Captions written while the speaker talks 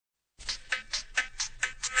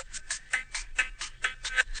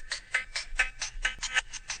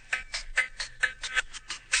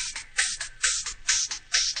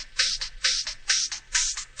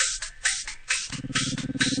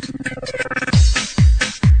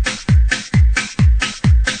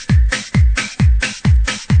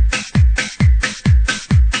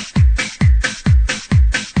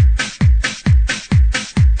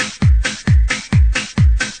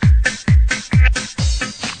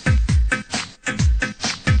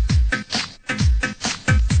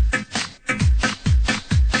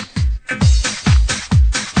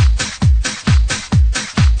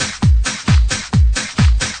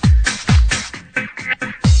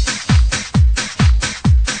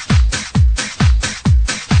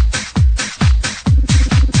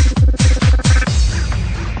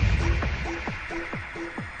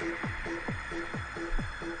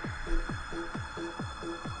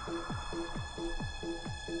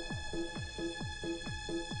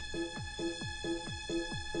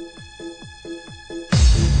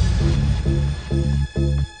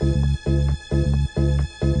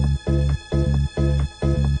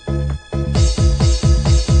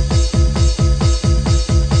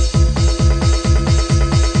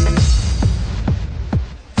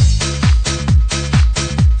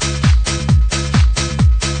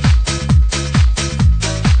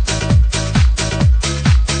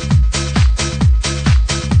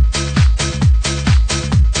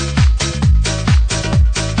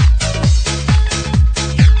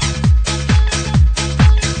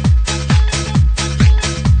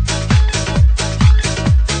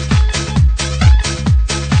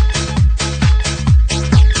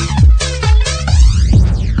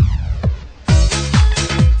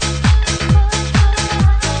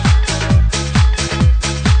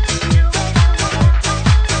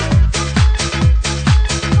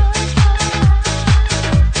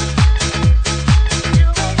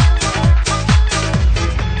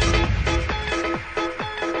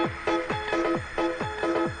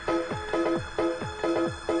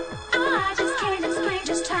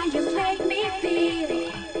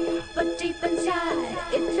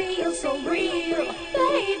real.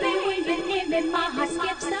 Baby, when you're near me, my heart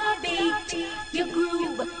skips a beat. Your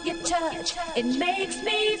groove, your touch, it makes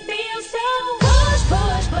me feel so. Push,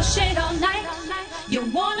 push, push it all night. You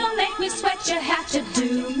wanna make me sweat, you have to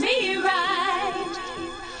do me right.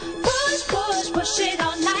 Push, push, push it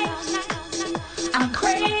all night. I'm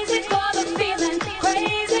crazy for the feeling,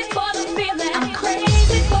 crazy for the feeling. I'm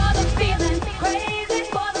crazy for the feeling, crazy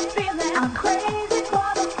for the feeling. I'm crazy for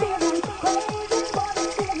the feeling, crazy for the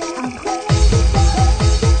feeling. I'm crazy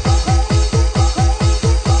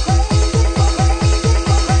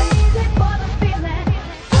for the feeling.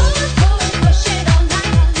 Push, push, push it all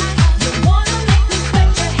night. You wanna make me sweat,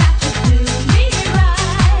 you have to do me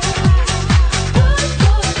right. Push,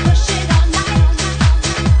 push, push it all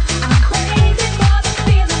night.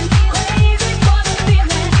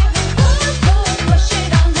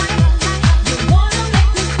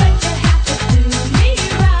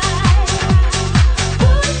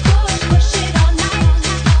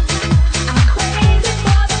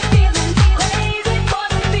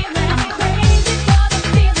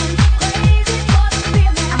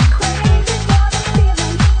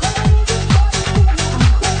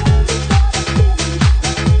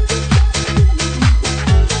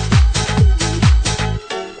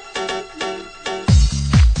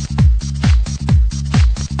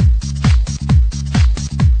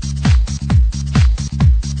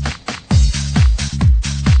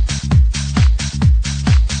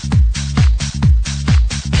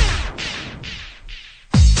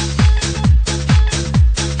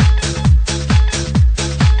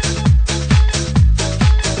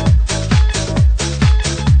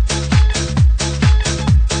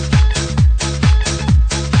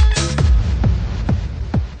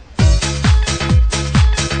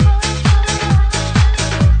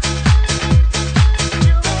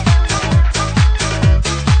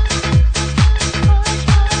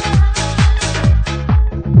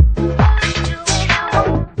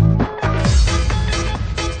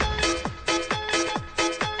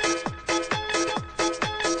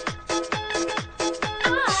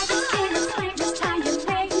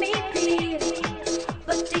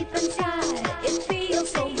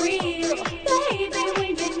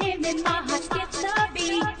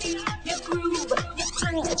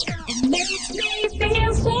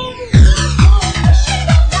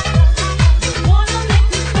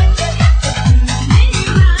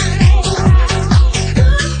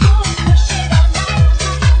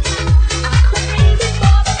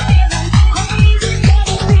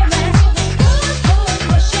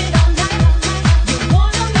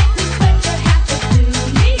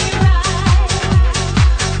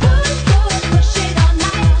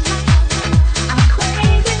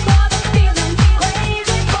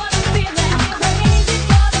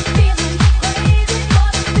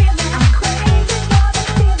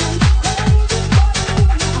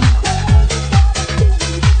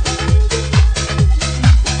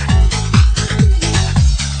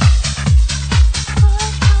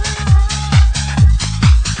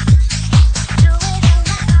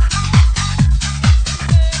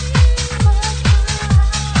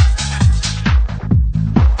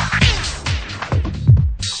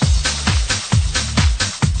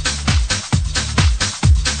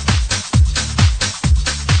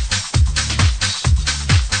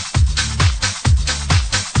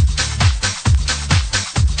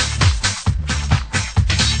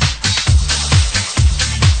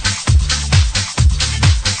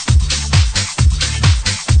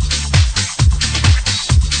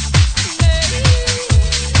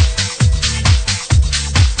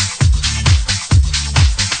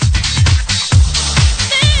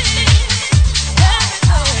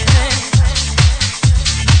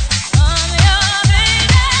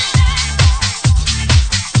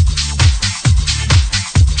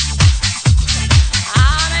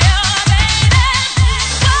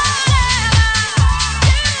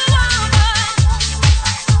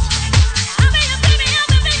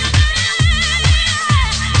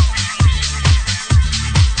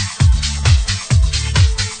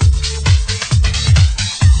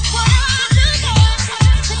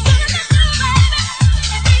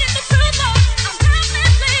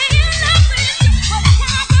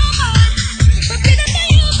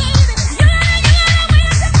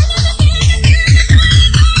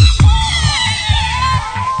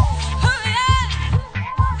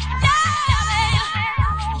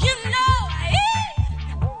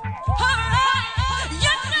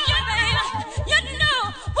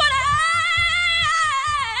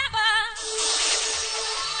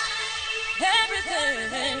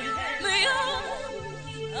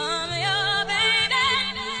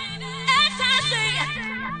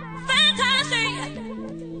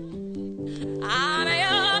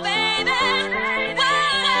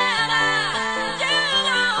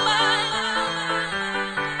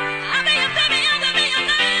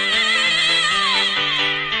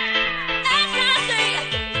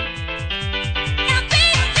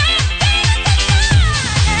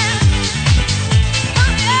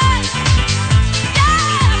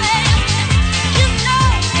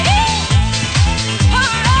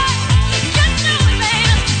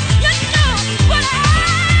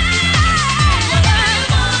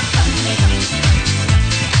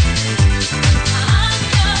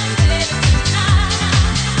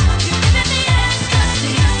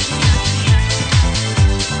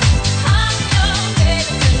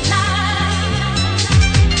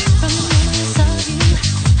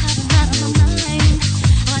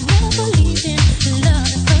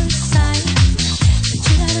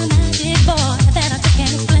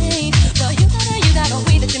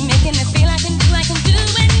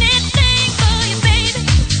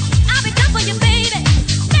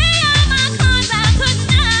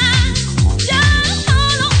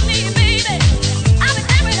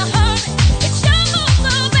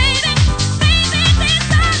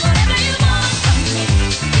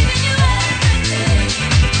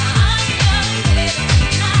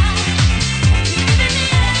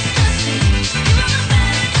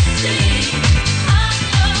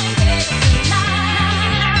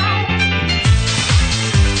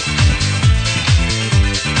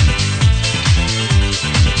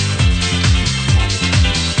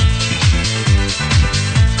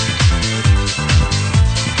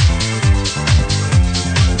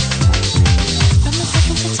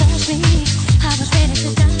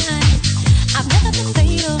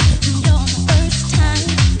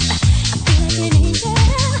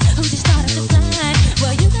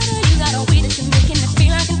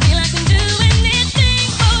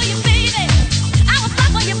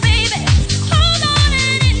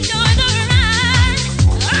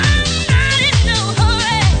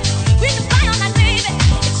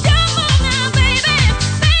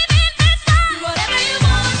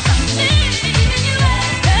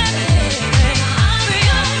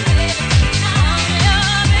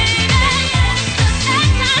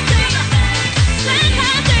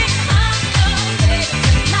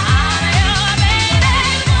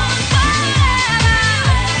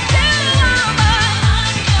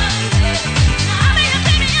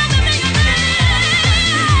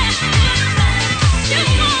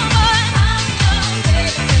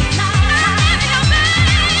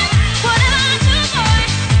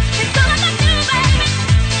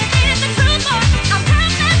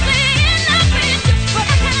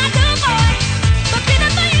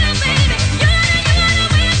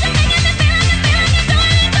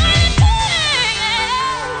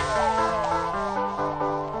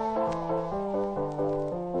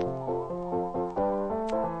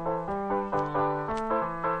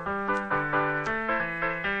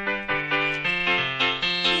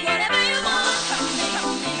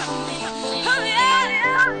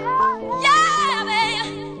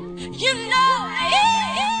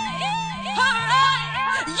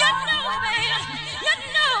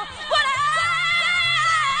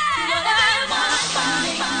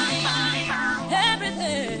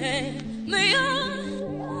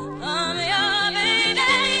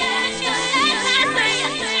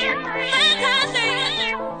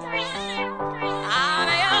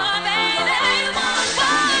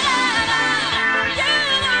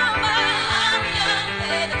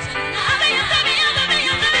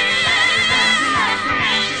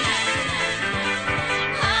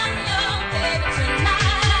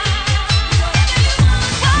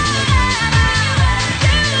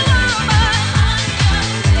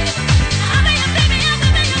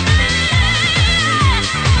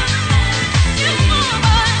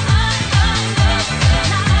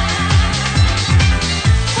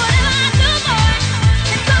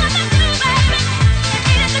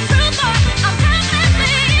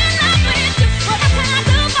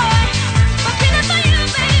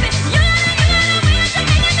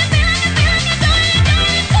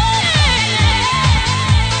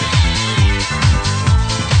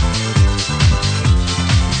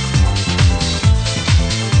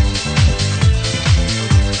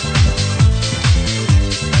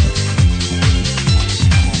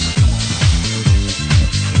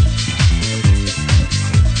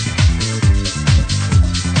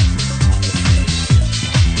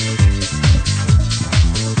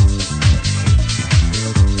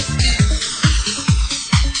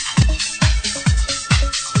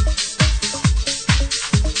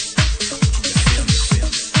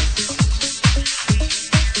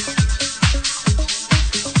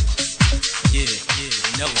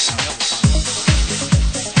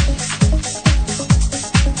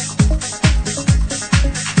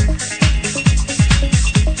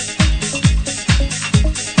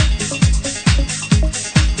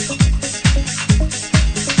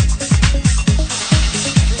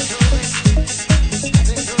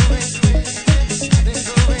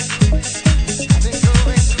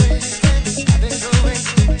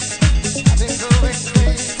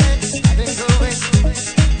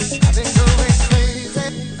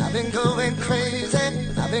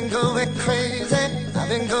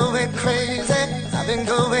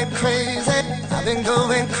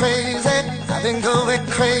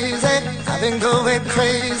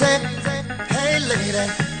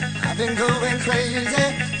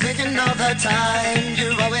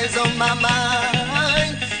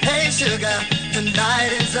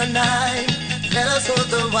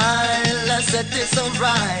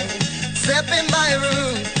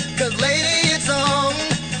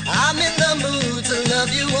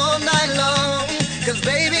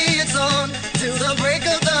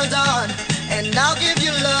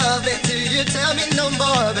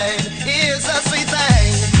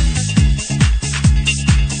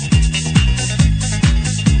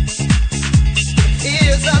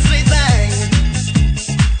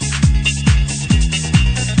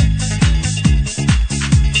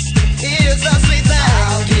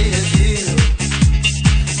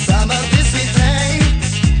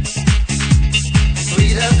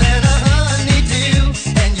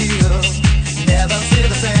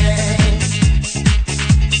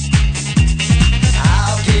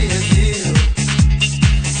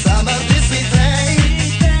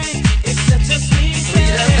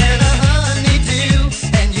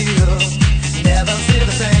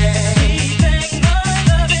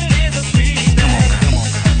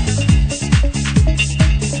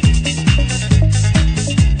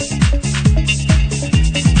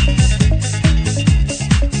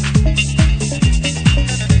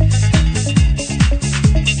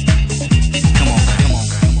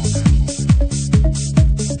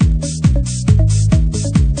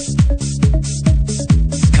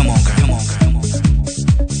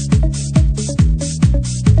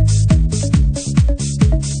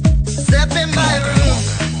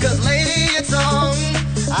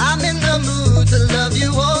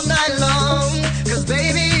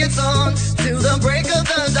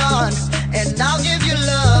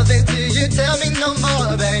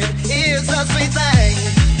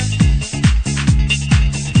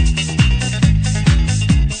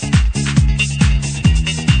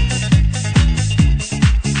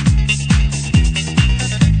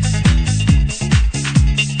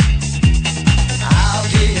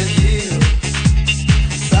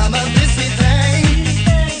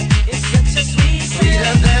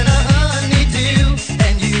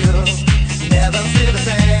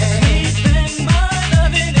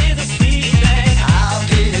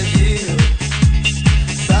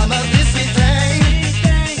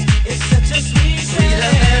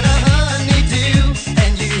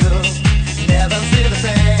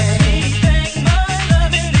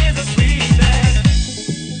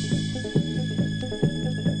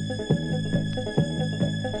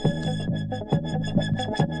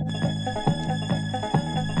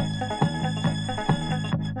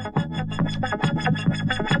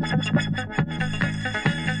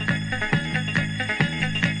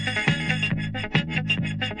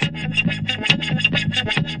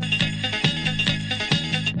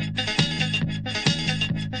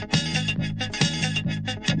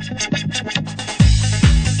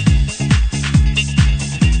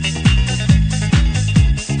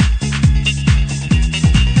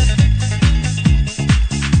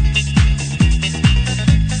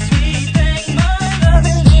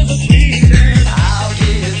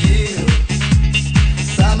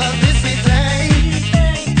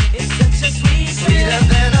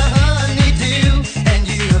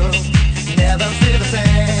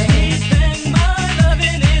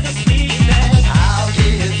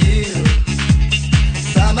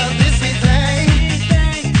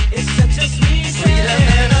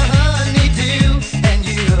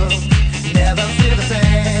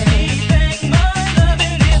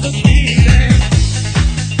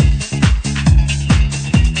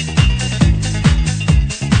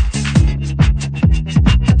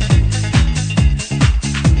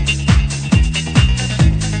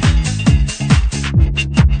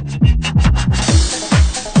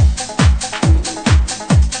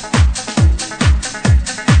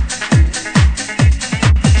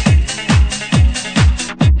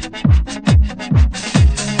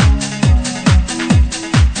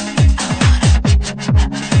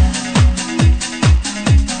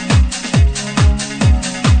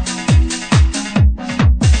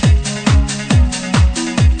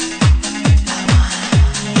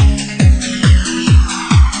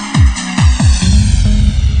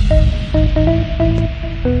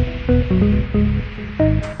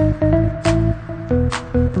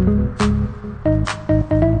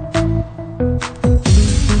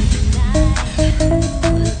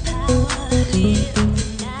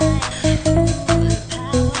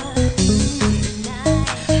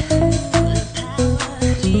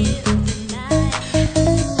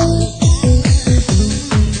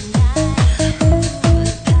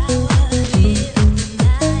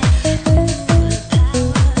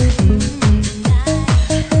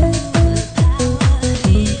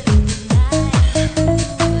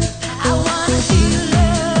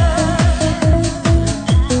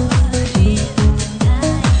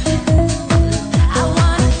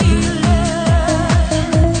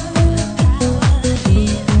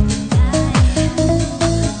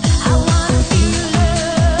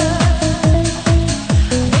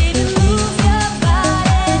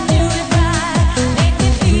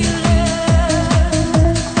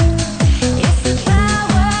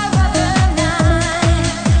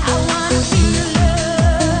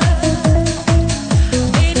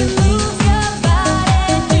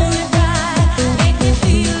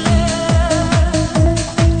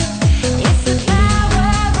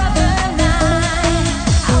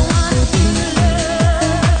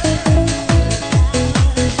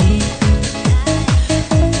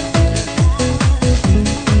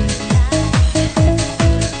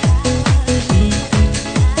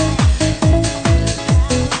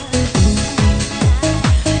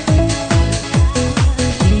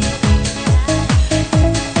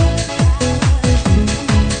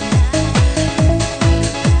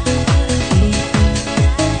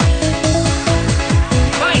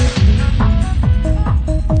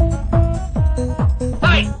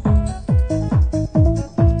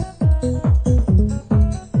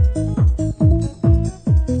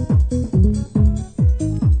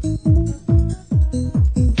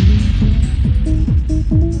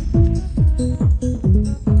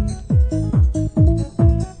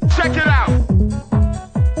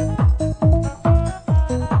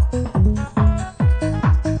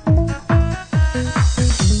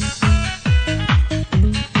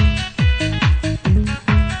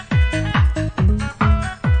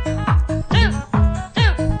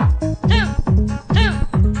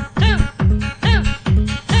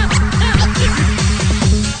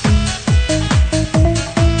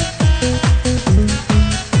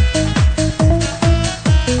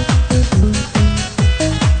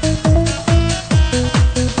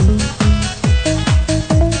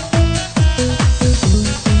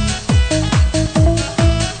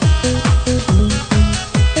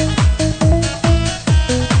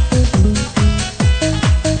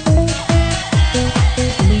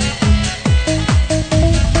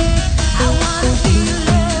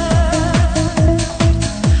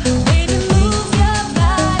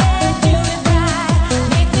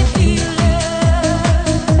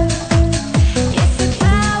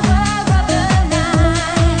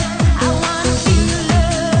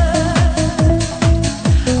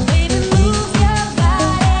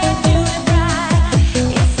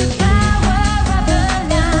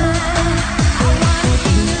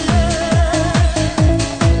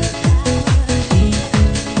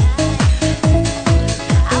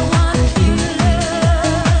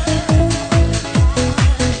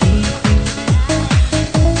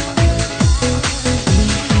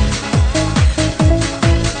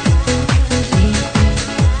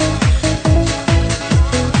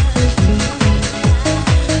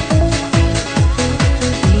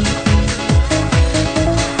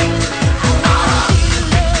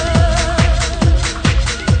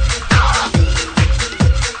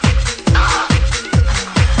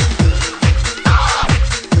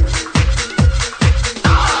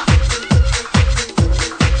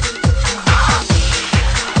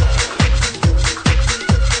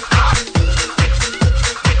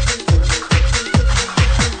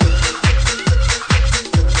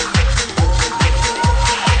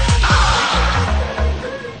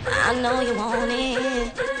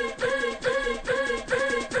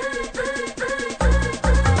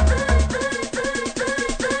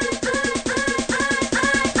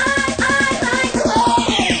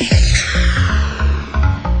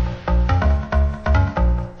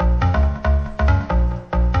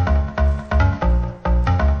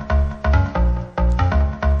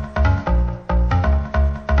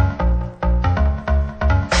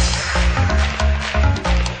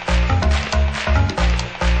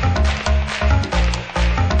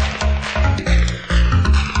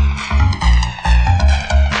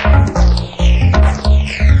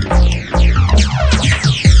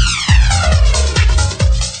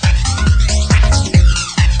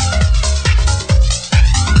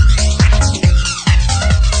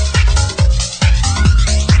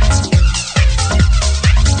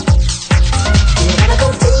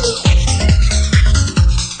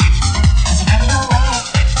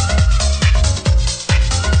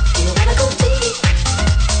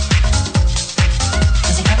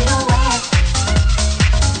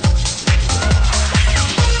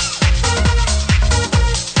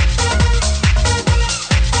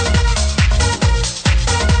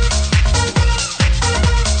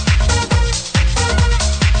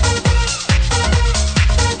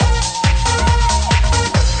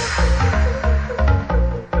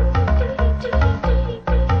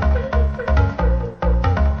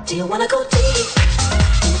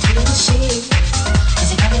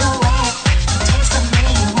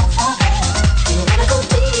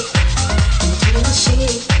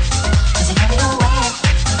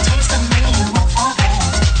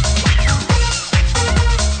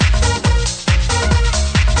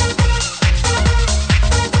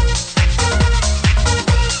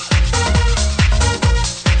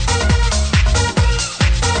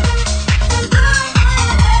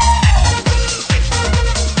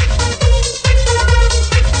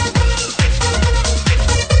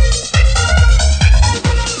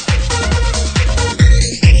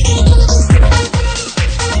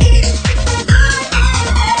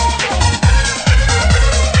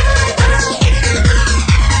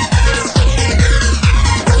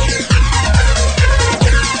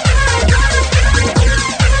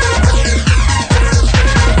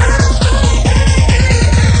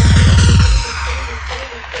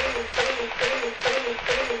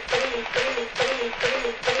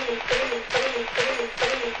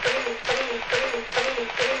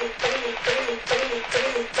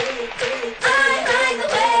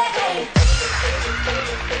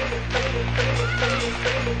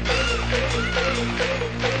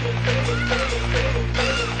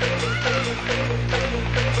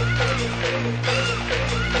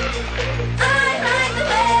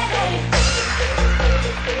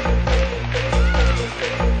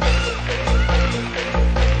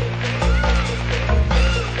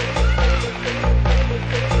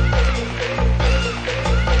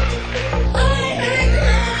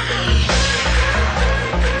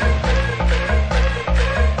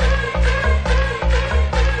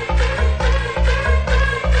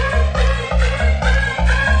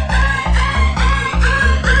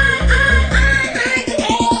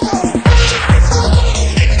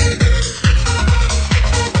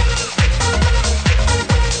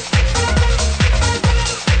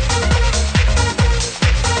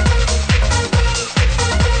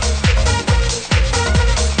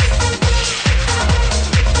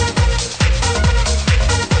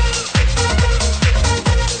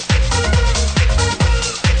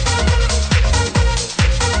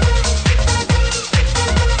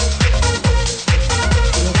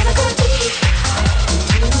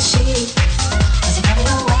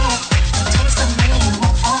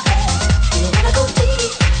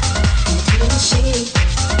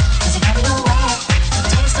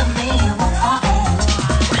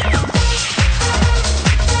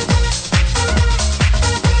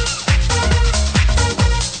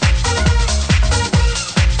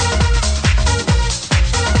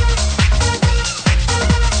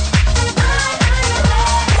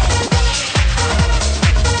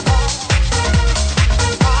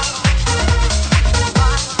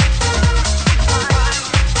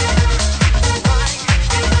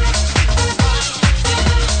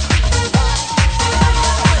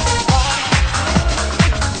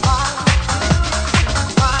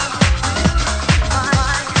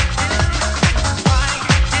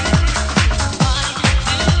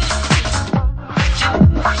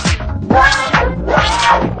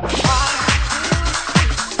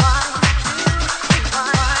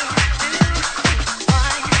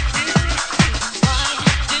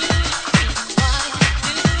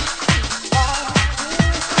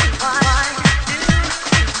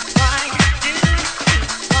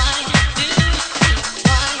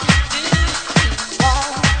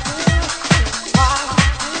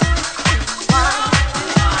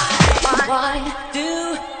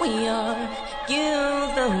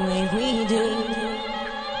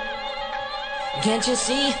 Can't you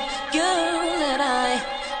see, girl, that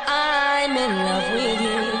I'm in love with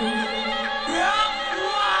you?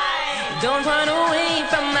 Don't run away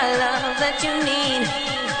from my love that you need.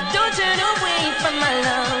 Don't turn away from my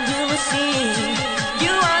love, you will see.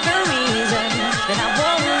 You are the reason that I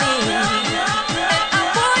won't leave. And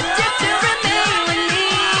I want you to remain with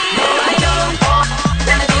me. No, I don't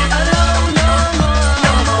wanna be alone no more,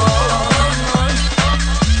 no more.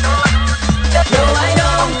 No, I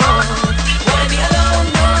don't wanna be alone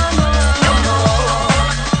no more, no more.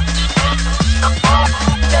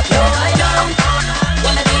 No, I don't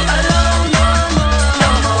wanna be alone no more, no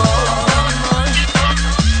more.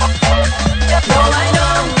 No, I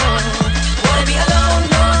don't wanna be alone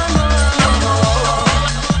no more, no more.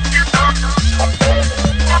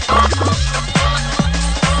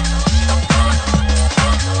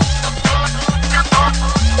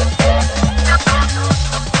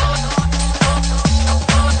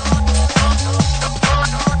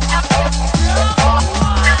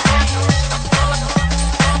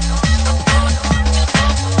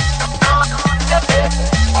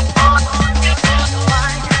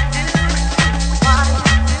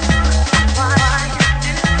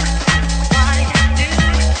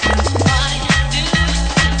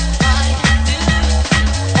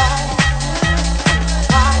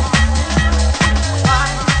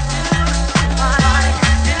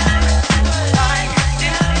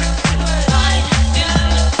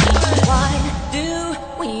 Why do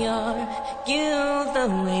we argue the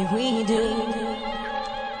way we do?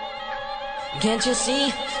 Can't you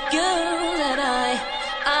see, girl, that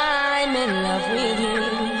I'm in love with you?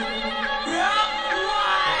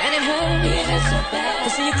 And it hurts so bad to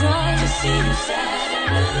see you cry, to see you sad and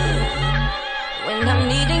blue. When I'm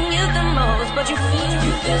needing you the most, but you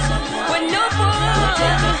feel so when no one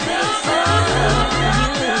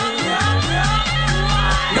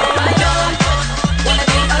No, I don't wanna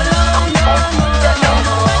be alone no more, no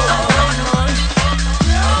more.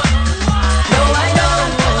 No, I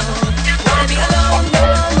don't wanna be alone no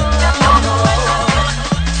more, no more.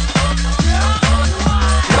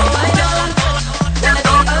 No, I don't wanna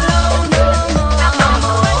be alone no more, no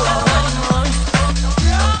more.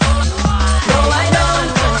 No, I don't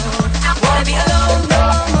wanna be alone no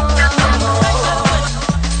more, no more.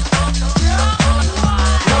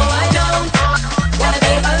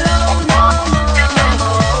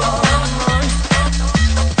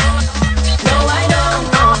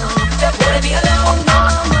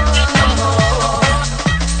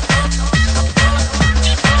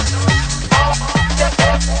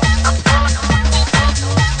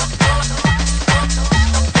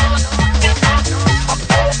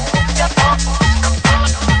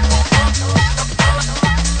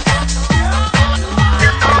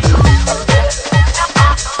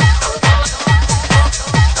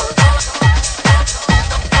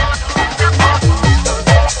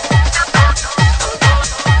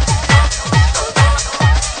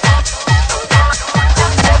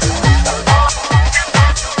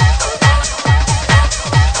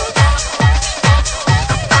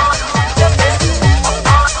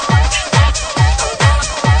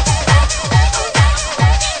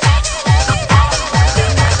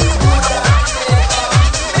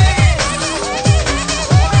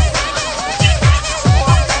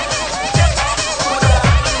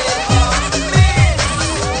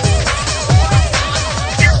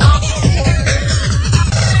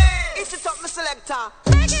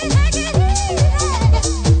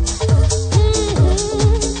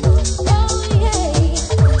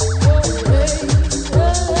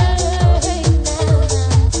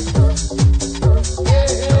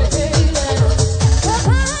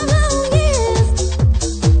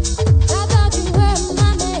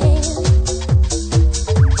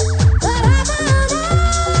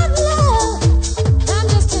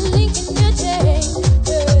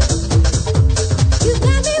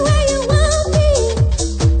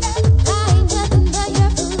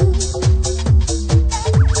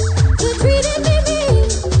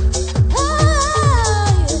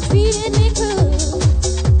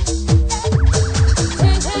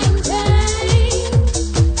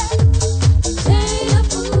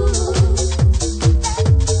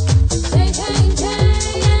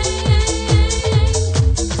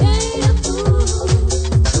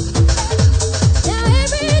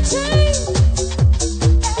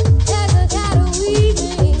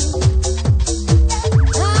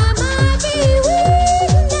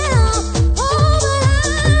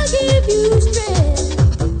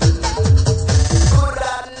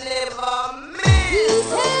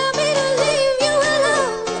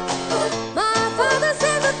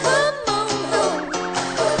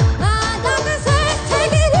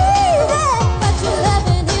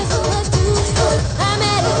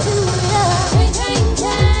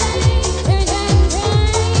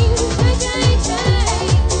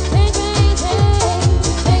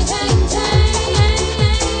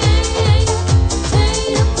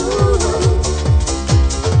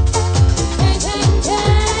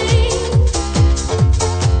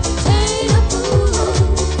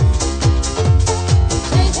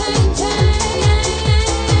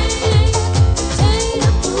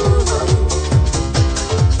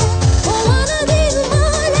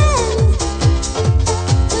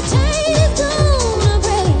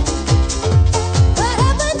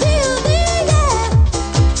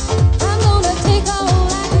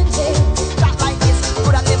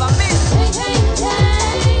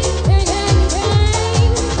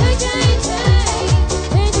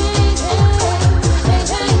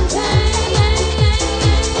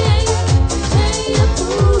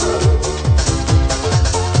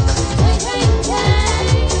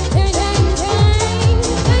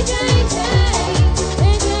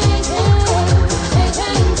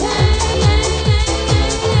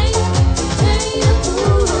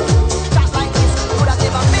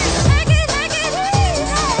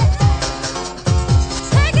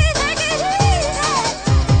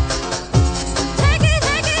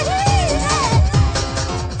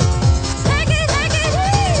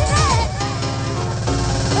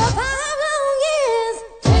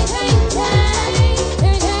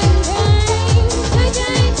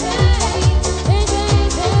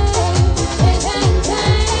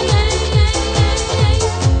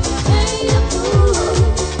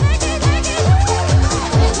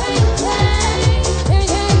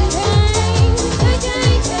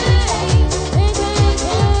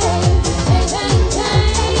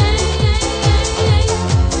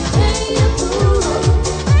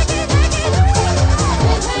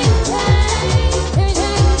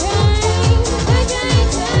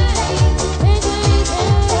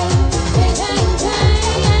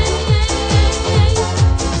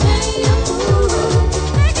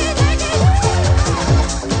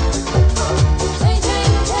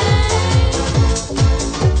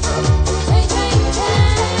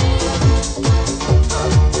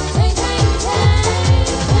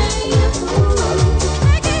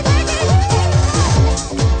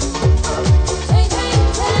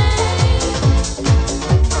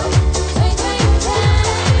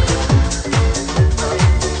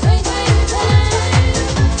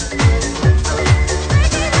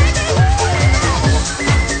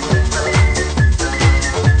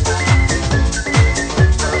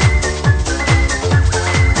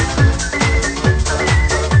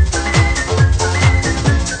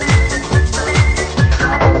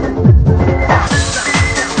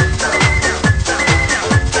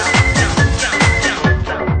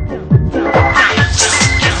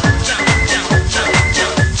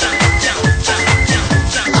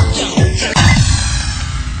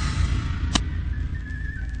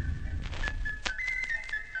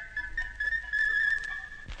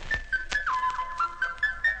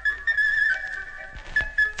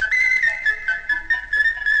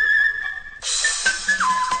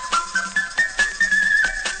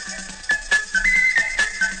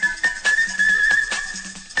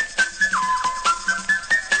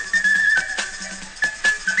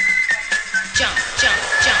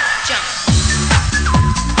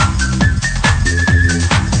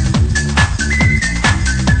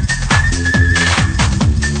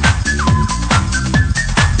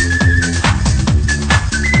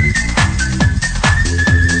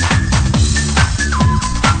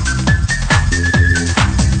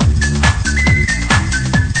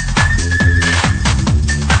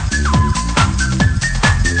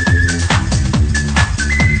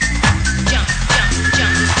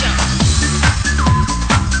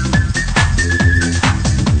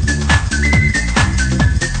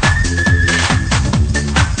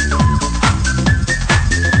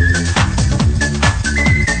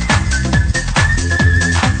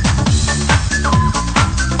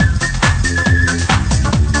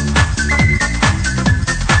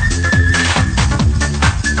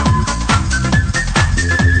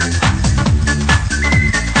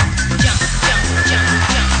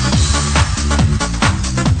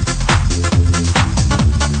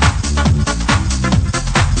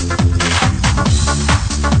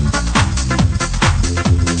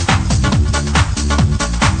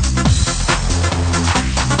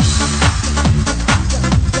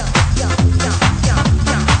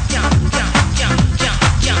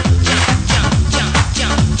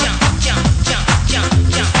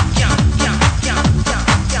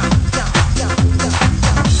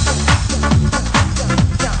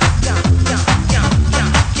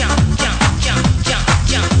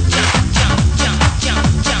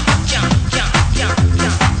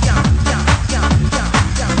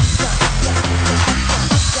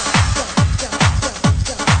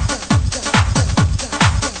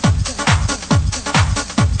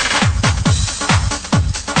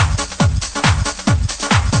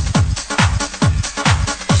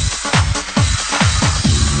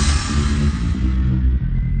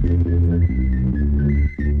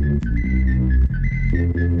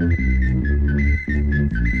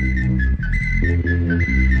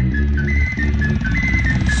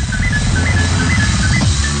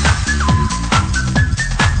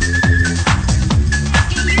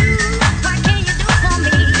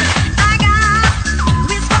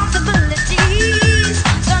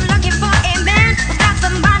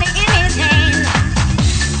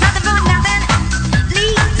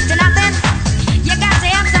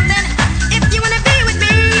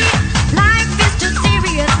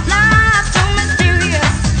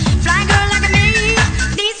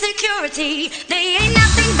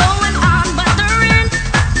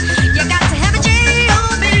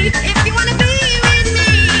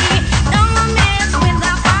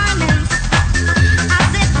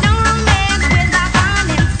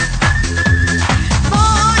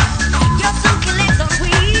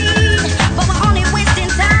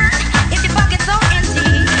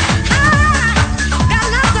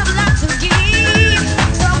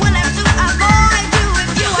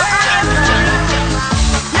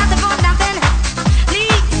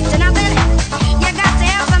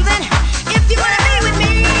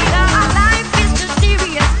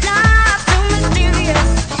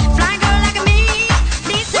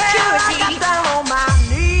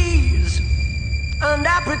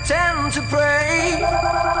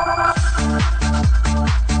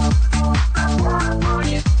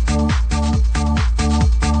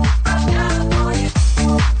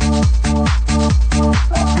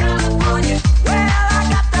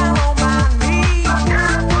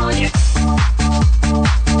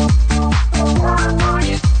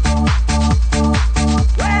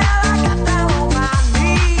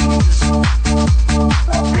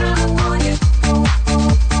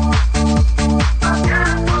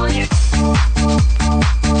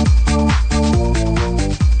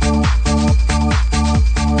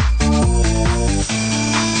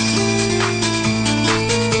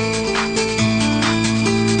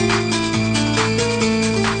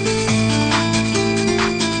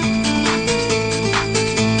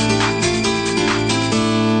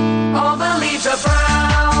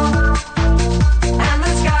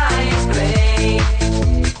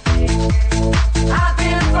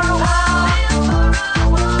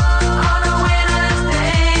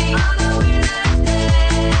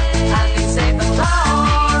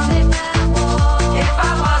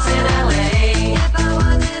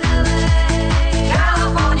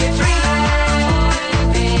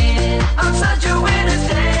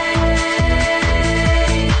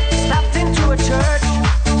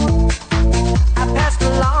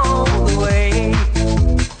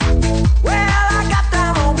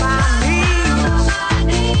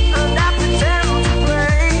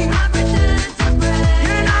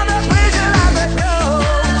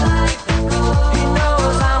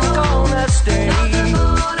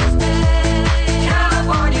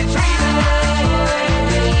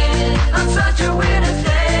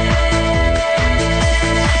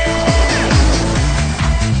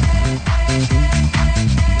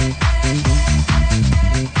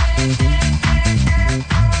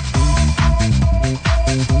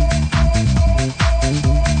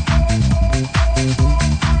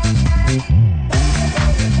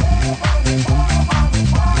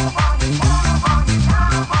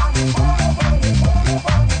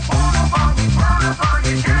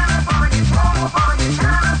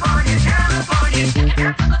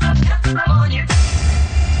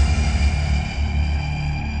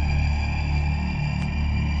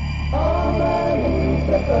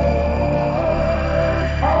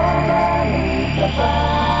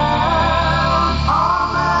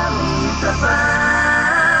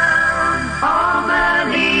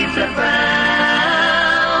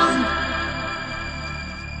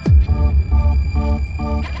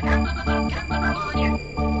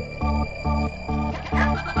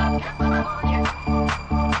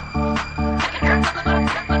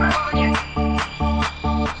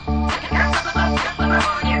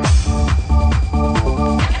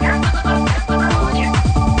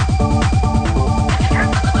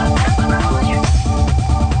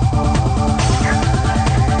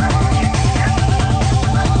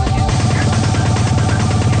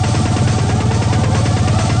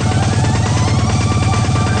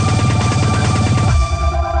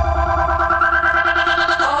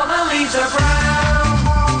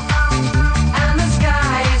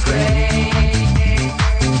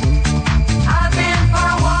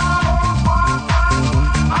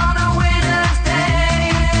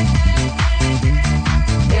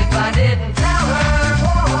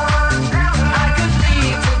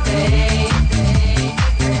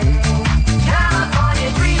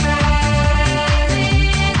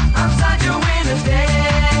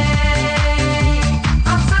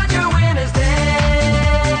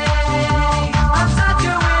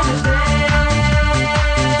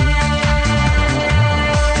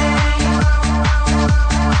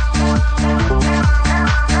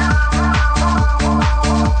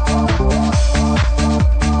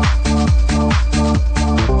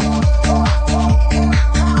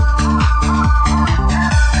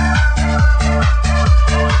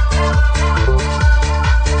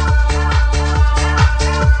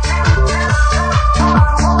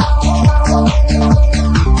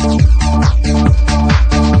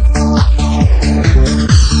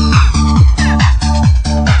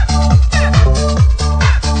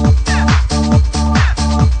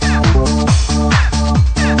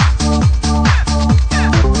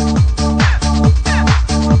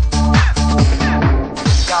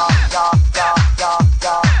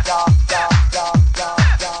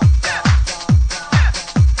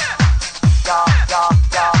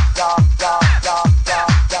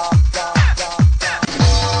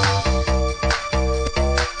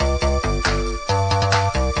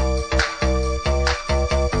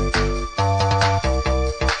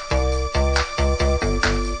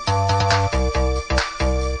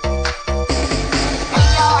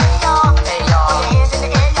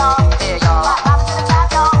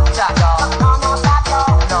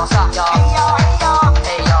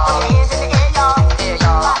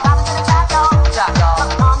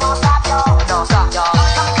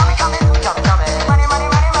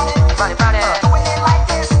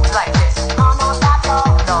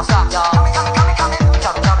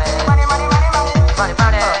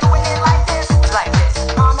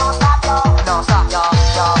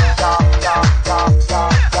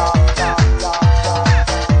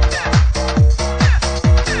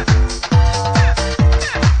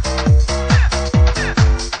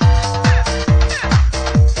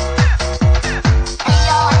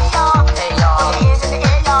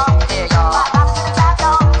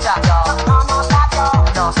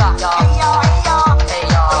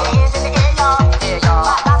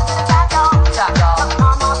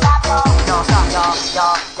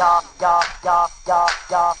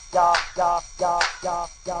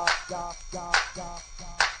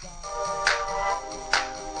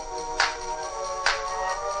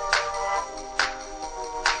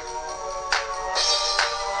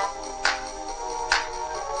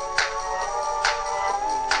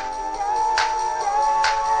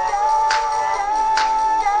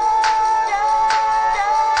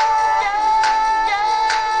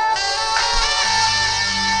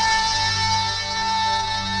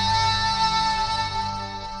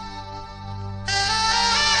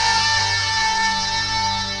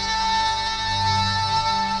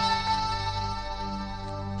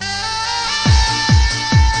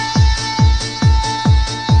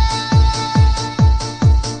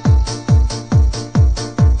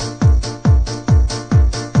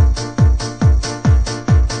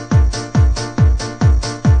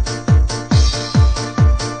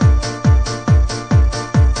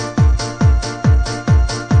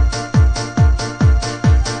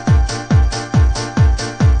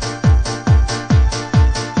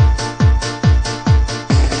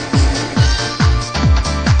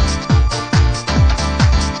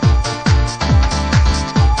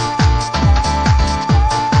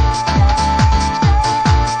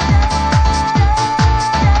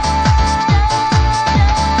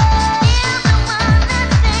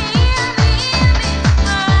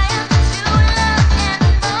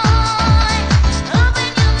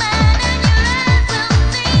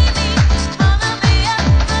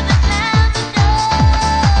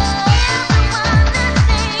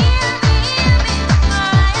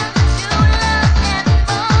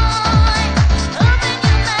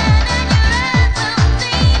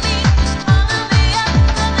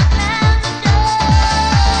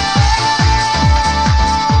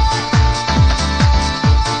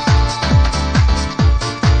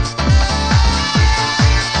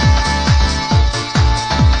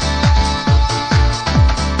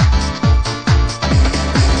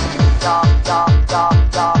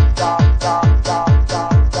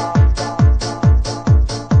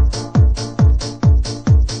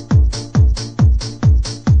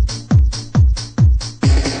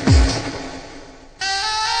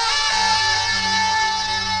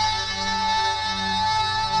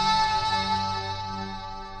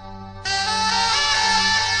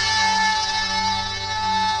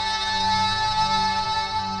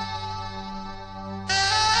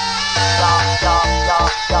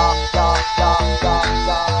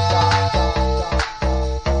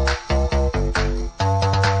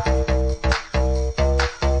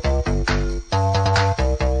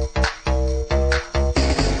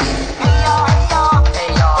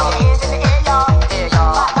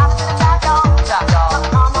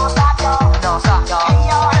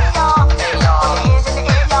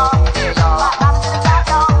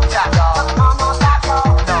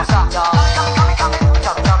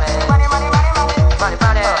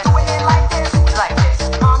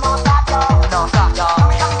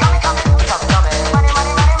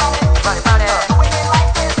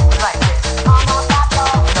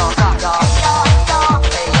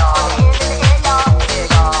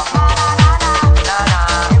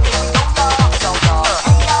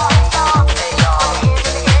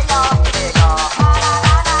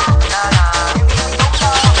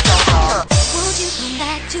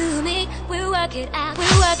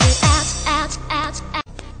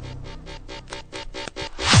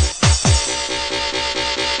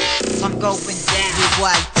 going down. Get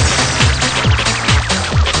white.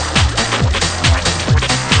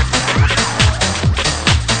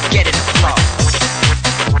 Get in the flow.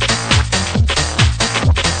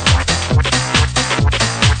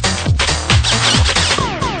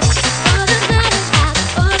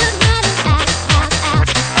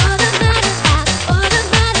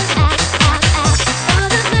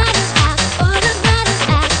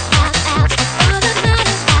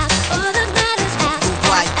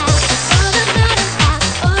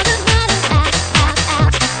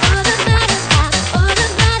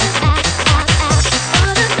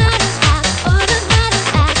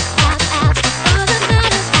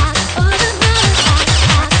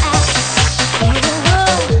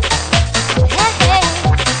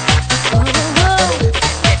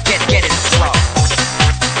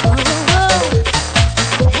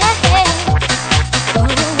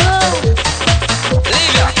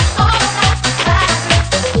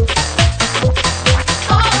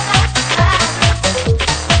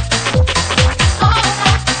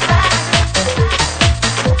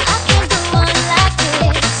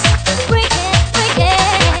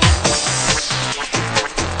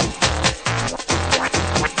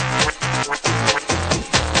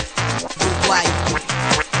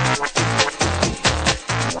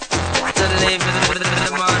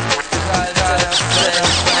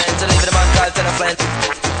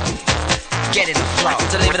 Get in the flow.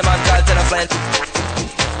 To leave it a man called to the friend.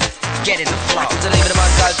 Get in the flow. To leave it a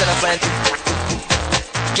man called to the friend.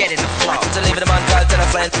 Get in the flow. To leave it a man called to the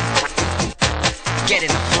friend. Get in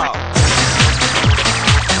the flow.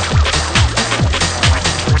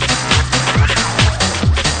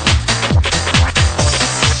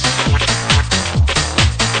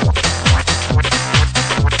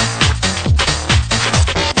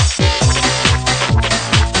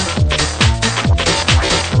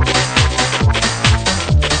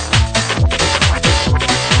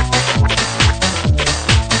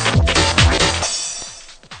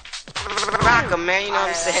 Man, you know what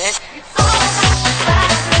I'm saying?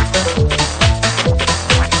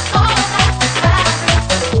 Somehow, won't you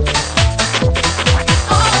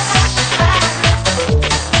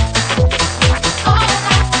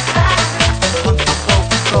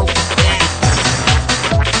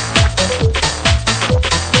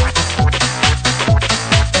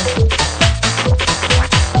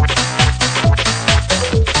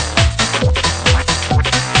come back, won't you come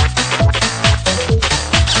back, won't you come back to me? We'll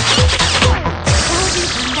work it out, we'll work it out,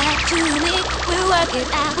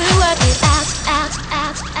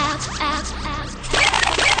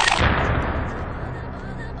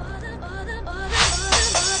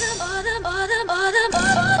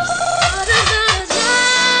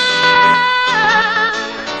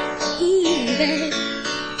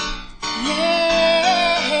 we'll work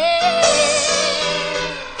it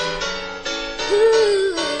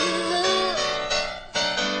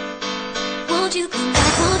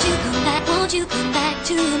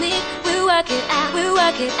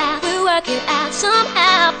out. Somehow,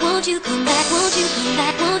 won't you come back, won't you come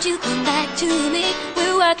back, won't you come back to me?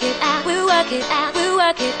 We'll work it out, we'll work it out, we'll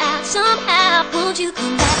work it out. Somehow, won't you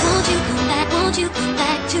come back, won't you come back, won't you come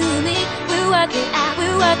back to me? We'll work it out,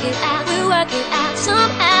 we'll work it out, we'll work it out.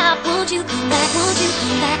 Somehow, won't you come back, won't you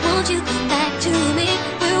come back, won't you come back to me?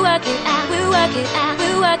 We'll work it out, we'll work it out,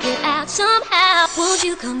 we'll work it out. Somehow,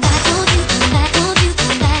 won't you come back, won't you come back, won't you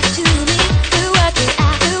come back to me? We'll work it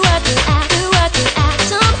out, we'll work it out, we'll work it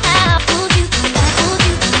out.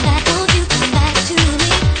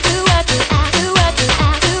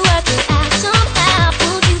 Somehow,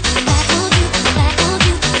 won't you come back, won't you come back, won't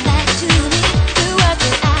you come back to me? We'll work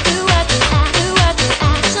it out, we'll work it out, we'll work it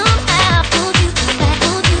out. Somehow, won't you come back,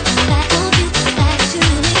 won't you come back, won't you come back to me?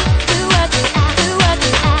 We'll work it out, we'll work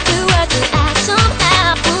it out, we'll work it out.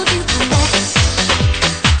 Somehow, won't you come back?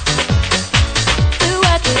 We'll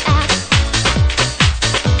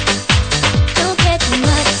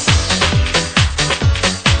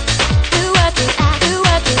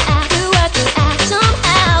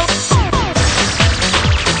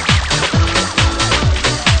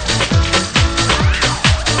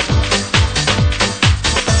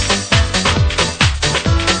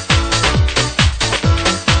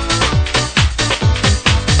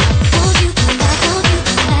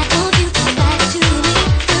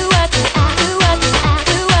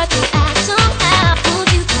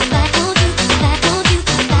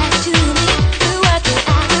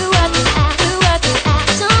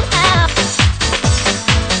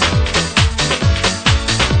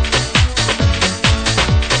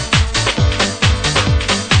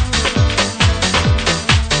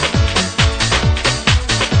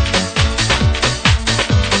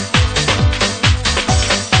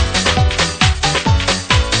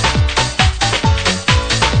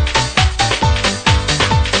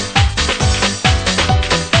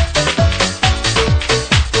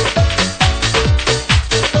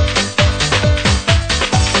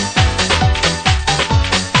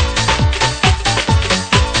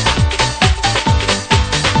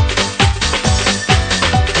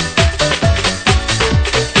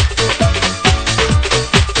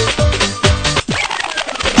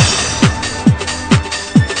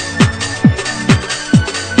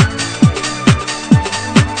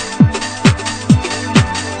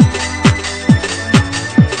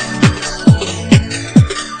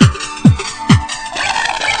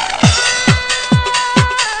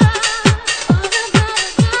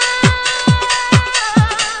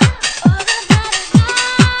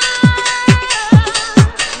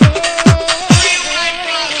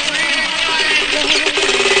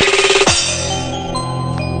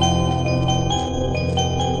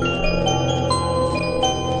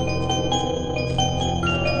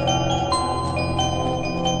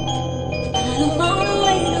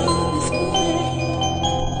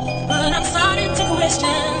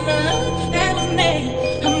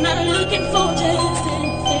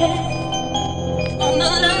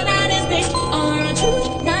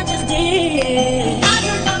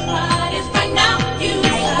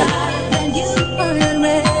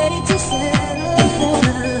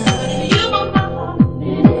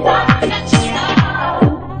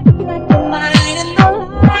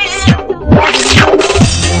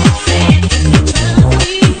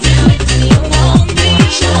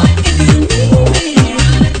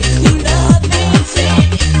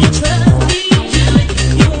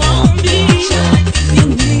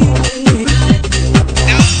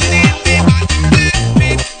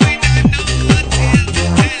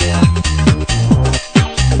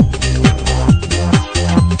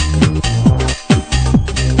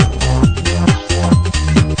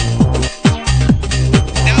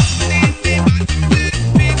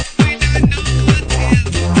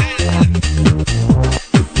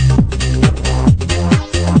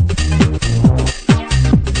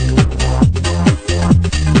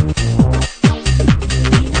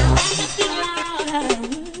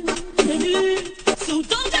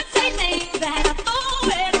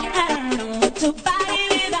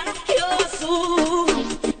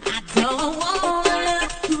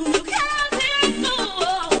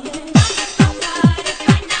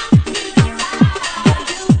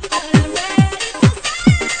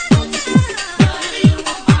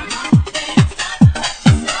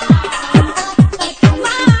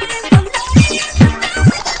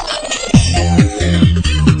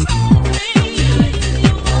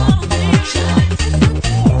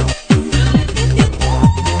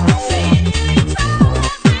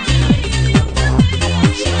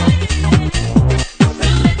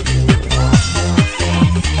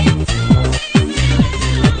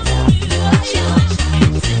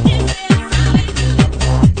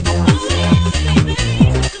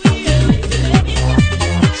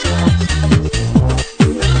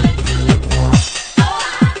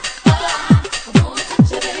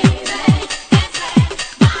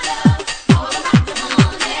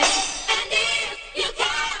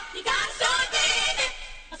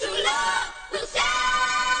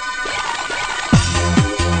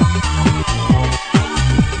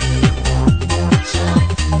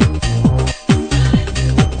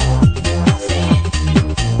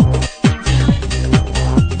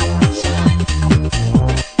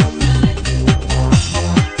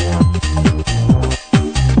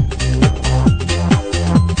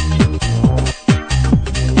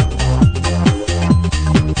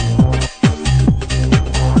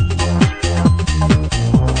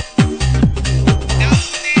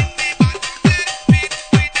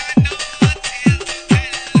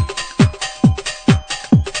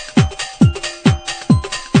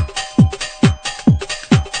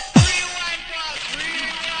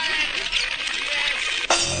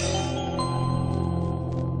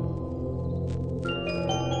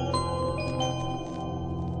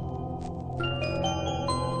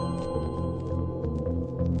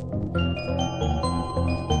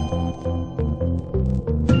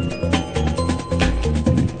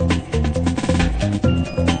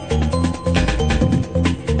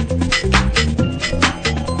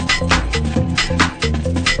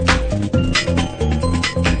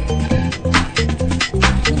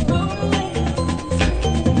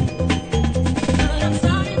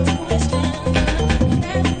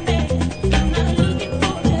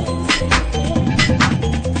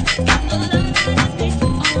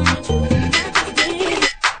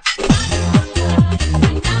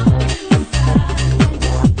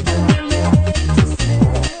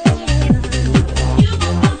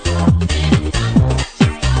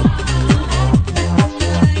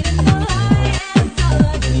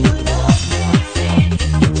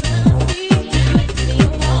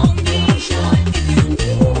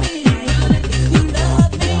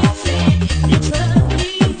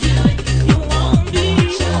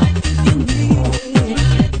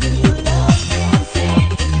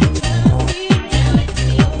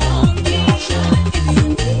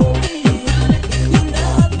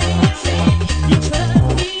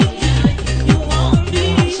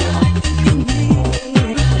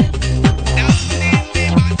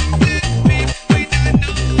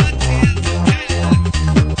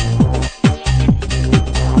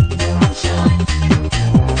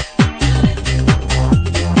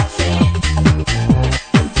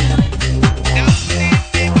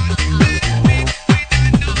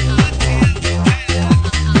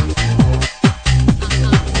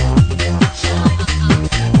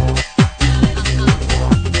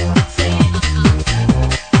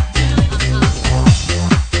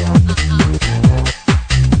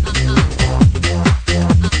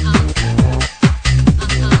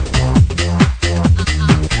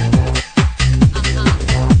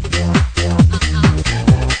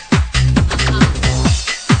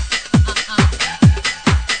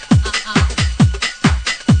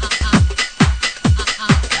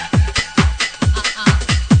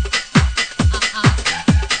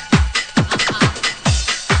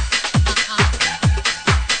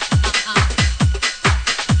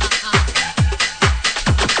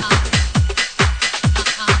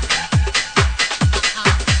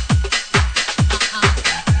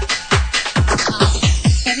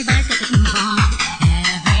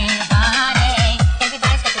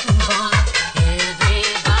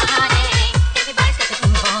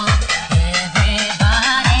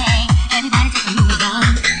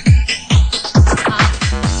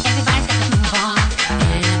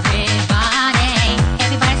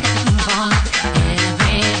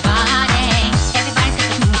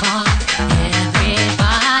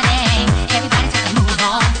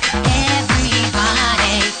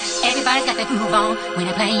when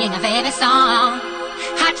you're playing a favorite song.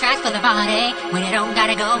 Hot tracks for the party when you don't got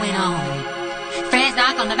it going on. Friends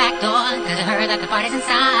knock on the back door cause they heard that the party's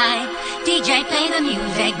inside. DJ play the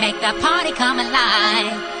music, make the party come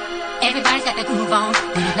alive. Everybody's got the groove on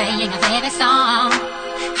when you're playing a favorite song.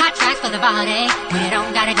 Hot tracks for the party when you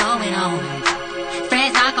don't got it going on.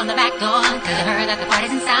 Friends knock on the back door cause they heard that the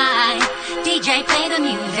party's inside. DJ play the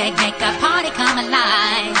music, make the party come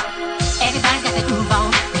alive. Everybody's got the groove on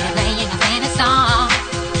when you're playing a favorite song.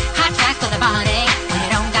 Hot tracks for the party when you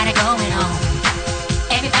don't got it going on.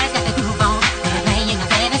 Everybody's got the groove on when you're playing a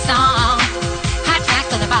favorite song. Hot tracks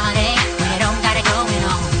for the party when you don't got it going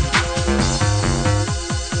on.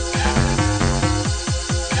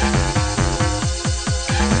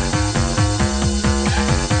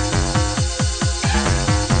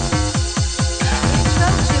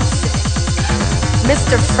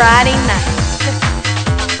 Mr. Friday Night.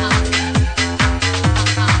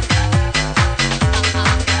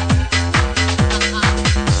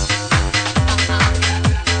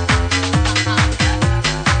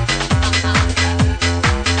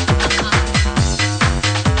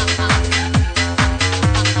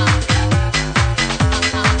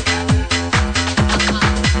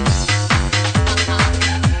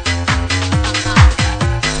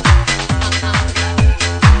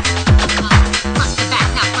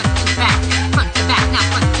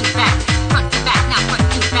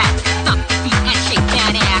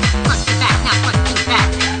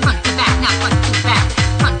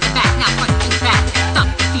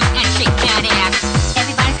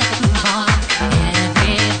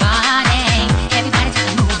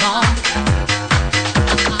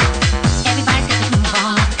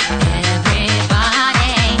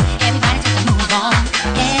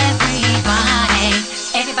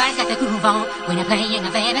 When you're playing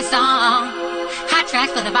a favorite song. Hot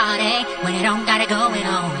tracks for the party when you don't got it going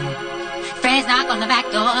on. Friends knock on the back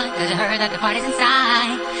door cause they heard that the party's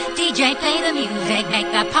inside. DJ play the music, make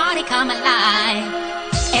the party come alive.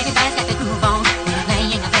 Everybody's got the groove on when you're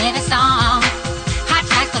playing a favorite song. Hot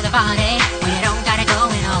tracks for the party when you don't got it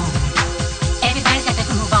going on. Everybody's got the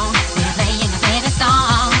groove on when you're playing a favorite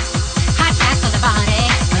song. Hot tracks for the party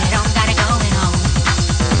when you don't got it going on.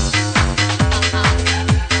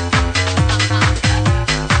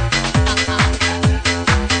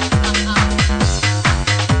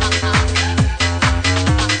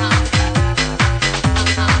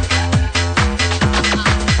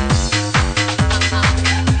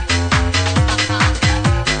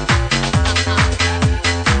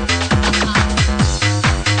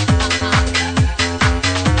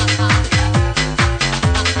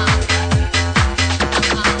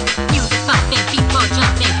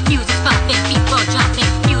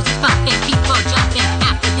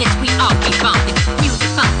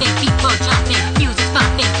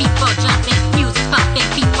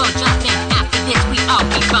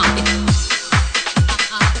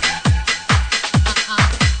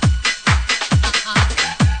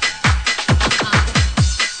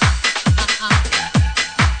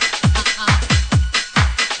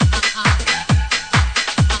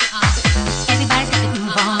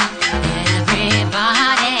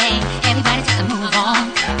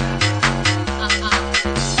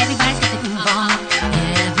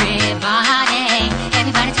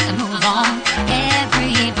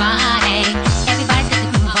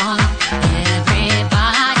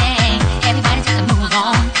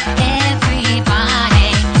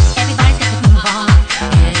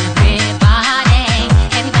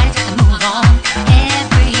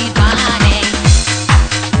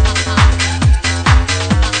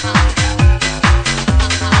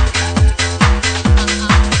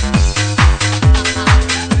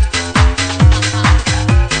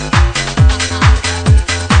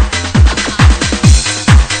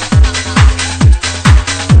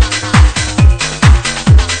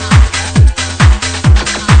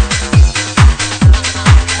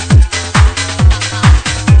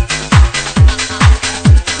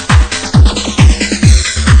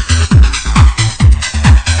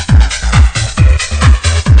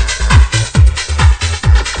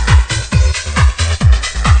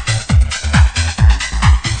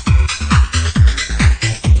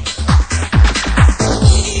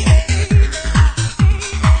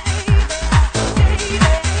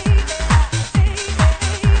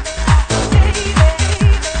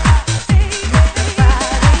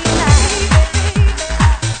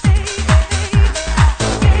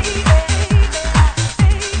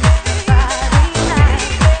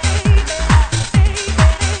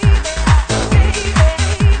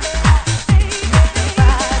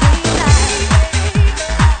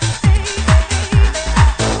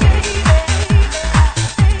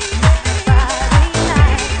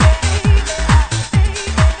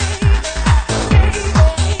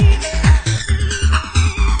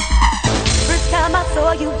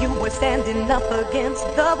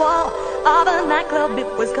 nightclub,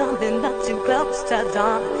 it was coming up too close to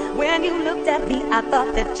dawn. When you looked at me, I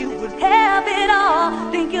thought that you would have it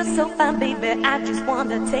all. Think you're so fine, baby, I just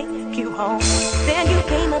wanna take you home. Then you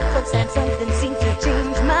came up close and something seemed to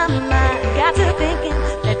change my mind. Got to thinking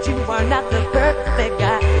that you are not the perfect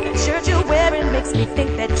guy. That shirt you're wearing makes me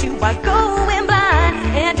think that you are going blind,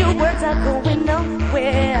 and your words are going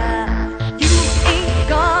nowhere. You ain't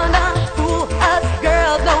gonna fool us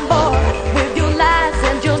girls no more with your lies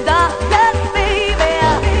and your dollars, baby.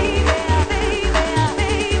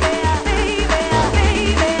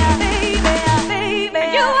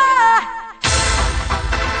 You are.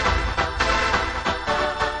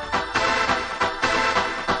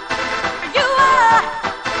 You are.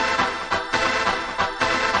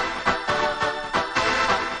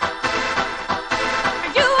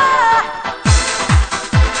 You are.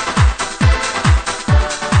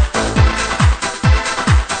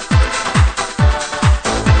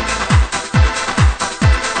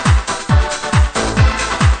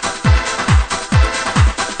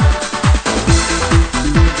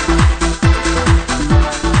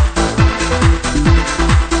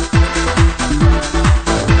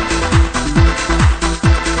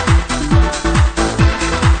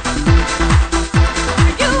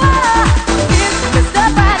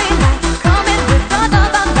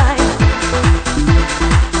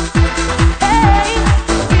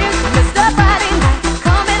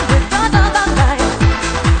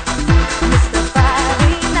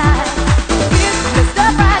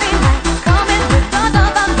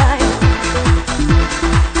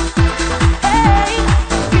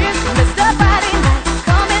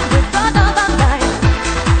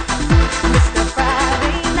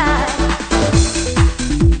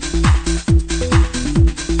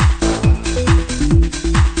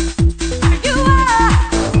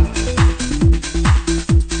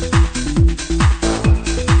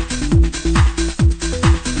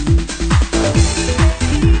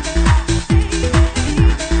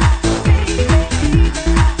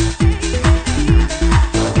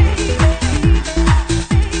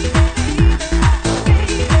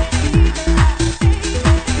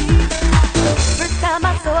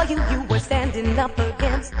 You were standing up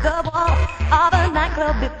against the wall of a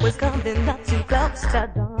nightclub, it was coming up too close to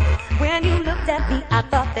dawn. When you looked at me, I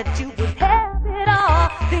thought that you would have it all.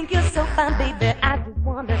 Think you're so fine, baby, I just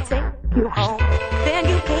wanna take you home. Then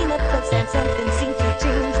you came up close and something seemed to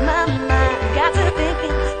change my mind. Got to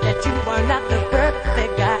thinking that you are not the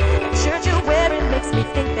perfect guy. That shirt you're wearing makes me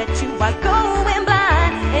think that you are going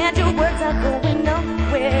blind, and your words are going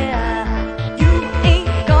nowhere.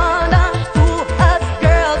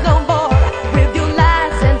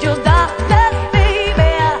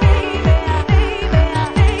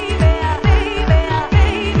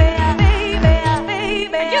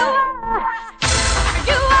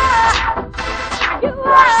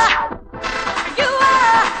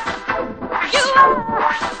 You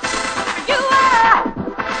are.